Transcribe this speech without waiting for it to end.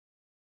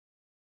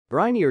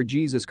Reinier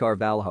Jesus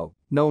Carvalho,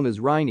 known as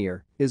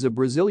Reinier, is a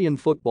Brazilian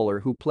footballer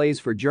who plays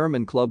for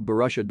German club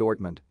Borussia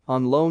Dortmund,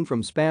 on loan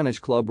from Spanish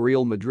club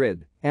Real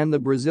Madrid, and the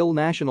Brazil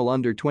national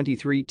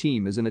under-23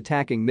 team as an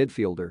attacking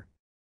midfielder.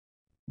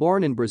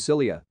 Born in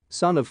Brasilia,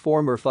 son of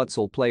former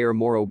futsal player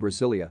Mauro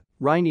Brasilia,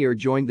 Reinier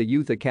joined the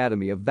youth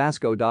academy of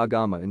Vasco da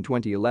Gama in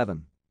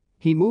 2011.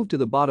 He moved to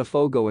the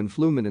Botafogo and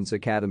Fluminense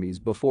academies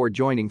before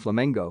joining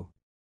Flamengo.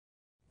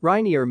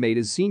 Reinier made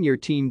his senior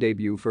team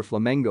debut for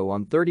Flamengo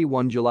on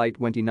 31 July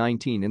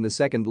 2019 in the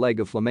second leg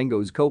of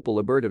Flamengo's Copa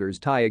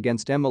Libertadores tie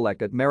against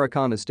Emelec at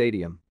Maracana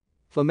Stadium.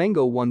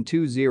 Flamengo won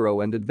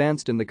 2-0 and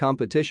advanced in the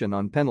competition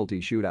on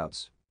penalty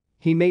shootouts.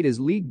 He made his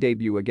league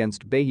debut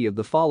against Bahia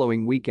the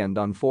following weekend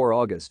on 4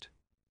 August.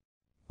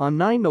 On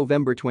 9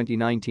 November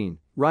 2019,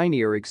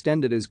 Reinier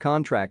extended his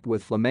contract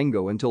with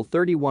Flamengo until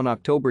 31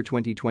 October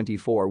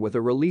 2024 with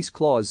a release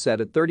clause set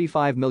at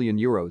 €35 million.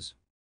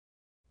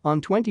 On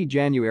 20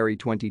 January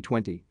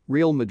 2020,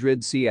 Real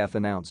Madrid CF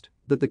announced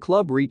that the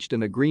club reached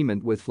an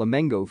agreement with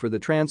Flamengo for the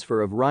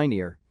transfer of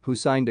Reinier, who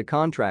signed a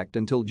contract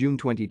until June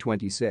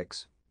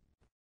 2026.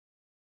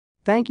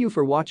 Thank you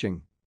for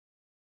watching.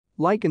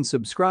 Like and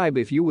subscribe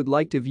if you would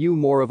like to view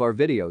more of our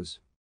videos.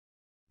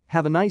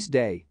 Have a nice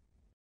day.